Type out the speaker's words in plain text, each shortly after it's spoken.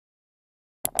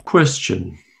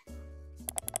question.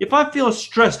 If I feel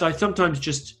stressed, I sometimes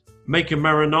just make a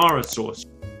marinara sauce.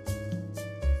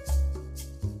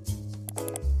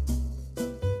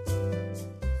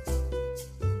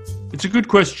 It's a good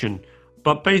question,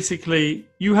 but basically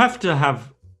you have to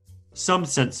have some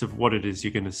sense of what it is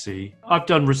you're going to see. I've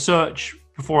done research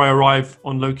before I arrive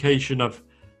on location. I've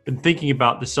been thinking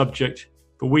about the subject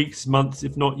for weeks, months,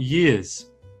 if not years,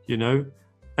 you know.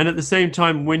 And at the same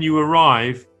time, when you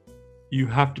arrive, you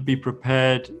have to be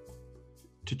prepared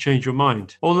to change your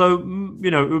mind. Although, you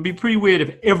know, it would be pretty weird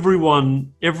if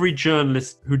every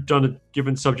journalist who'd done a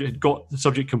given subject had got the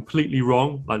subject completely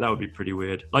wrong. Like, that would be pretty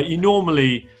weird. Like, you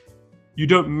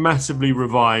don't massively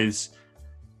revise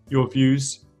your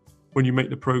views when you make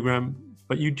the program,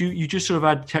 but you just sort of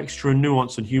add texture and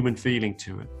nuance and human feeling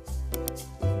to it.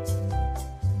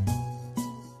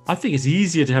 I think it's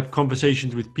easier to have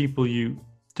conversations with people you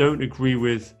don't agree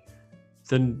with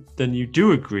than you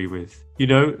do agree with. You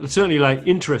know, certainly like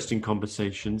interesting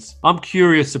conversations. I'm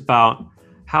curious about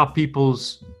how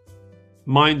people's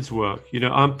minds work. You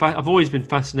know, I've always been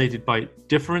fascinated by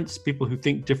difference, people who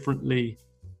think differently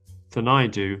than I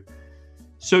do.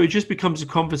 So it just becomes a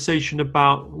conversation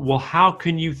about, well, how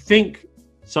can you think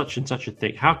such and such a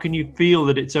thing? How can you feel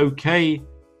that it's okay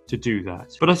to do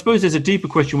that? But I suppose there's a deeper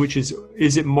question, which is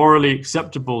it morally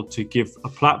acceptable to give a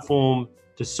platform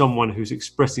to someone who's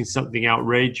expressing something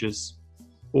outrageous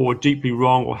or deeply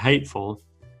wrong or hateful?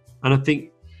 And I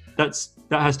think that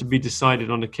has to be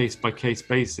decided on a case-by-case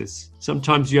basis.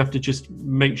 Sometimes you have to just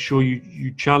make sure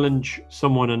you challenge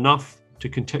someone enough to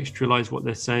contextualize what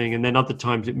they're saying, and then other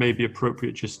times it may be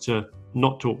appropriate just to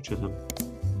not talk to them.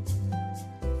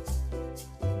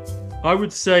 I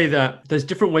would say that there's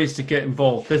different ways to get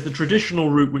involved. There's the traditional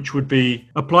route, which would be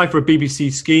apply for a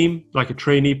BBC scheme, like a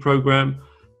trainee program,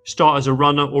 start as a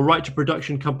runner, or write to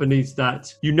production companies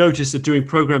that you notice are doing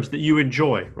programs that you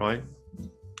enjoy, right?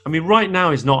 I mean, right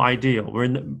now is not ideal.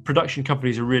 Production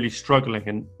companies are really struggling,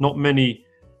 and not many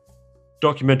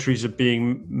documentaries are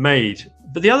being made.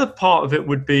 But the other part of it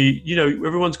would be, you know,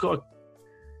 everyone's got a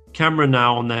camera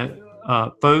now on their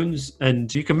phones,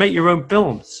 and you can make your own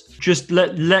films. Just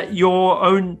let your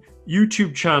own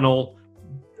YouTube channel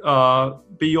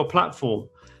be your platform.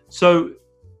 So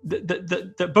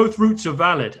that both routes are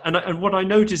valid. And what I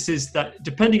notice is that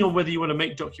depending on whether you want to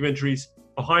make documentaries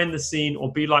behind the scene or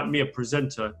be like me, a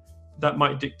presenter, that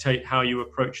might dictate how you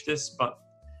approach this. But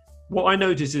what I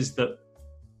notice is that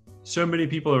so many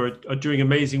people are doing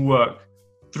amazing work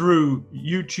through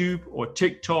YouTube or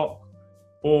TikTok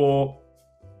or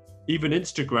even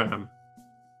Instagram.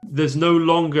 There's no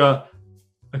longer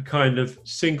a kind of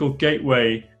single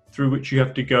gateway through which you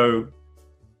have to go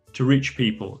to reach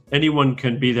people. Anyone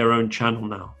can be their own channel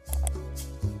now.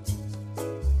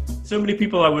 So many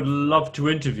people I would love to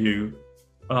interview,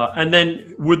 and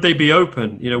then would they be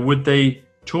open? You know, would they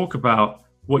talk about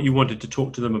what you wanted to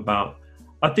talk to them about?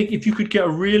 I think if you could get a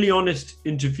really honest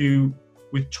interview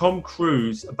with Tom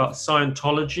Cruise about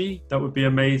Scientology, that would be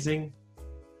amazing.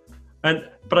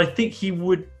 But I think he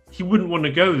wouldn't want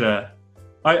to go there.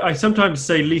 I sometimes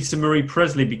say Lisa Marie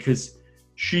Presley, because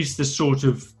she's the sort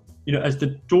of, you know, as the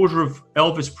daughter of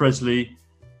Elvis Presley,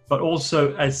 but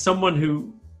also as someone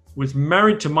who was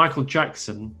married to Michael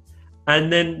Jackson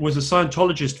and then was a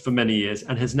Scientologist for many years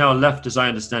and has now left, as I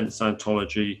understand it,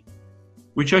 Scientology,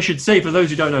 which I should say, for those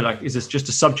who don't know, like, is just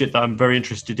a subject that I'm very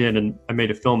interested in and I made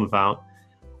a film about.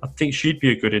 I think she'd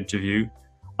be a good interview.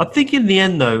 I think in the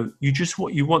end, though,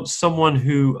 you want someone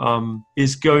who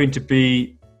is going to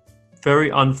be very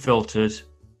unfiltered,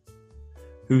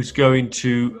 who's going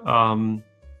to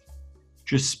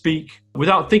just speak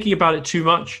without thinking about it too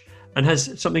much, and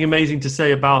has something amazing to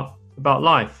say about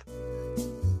life.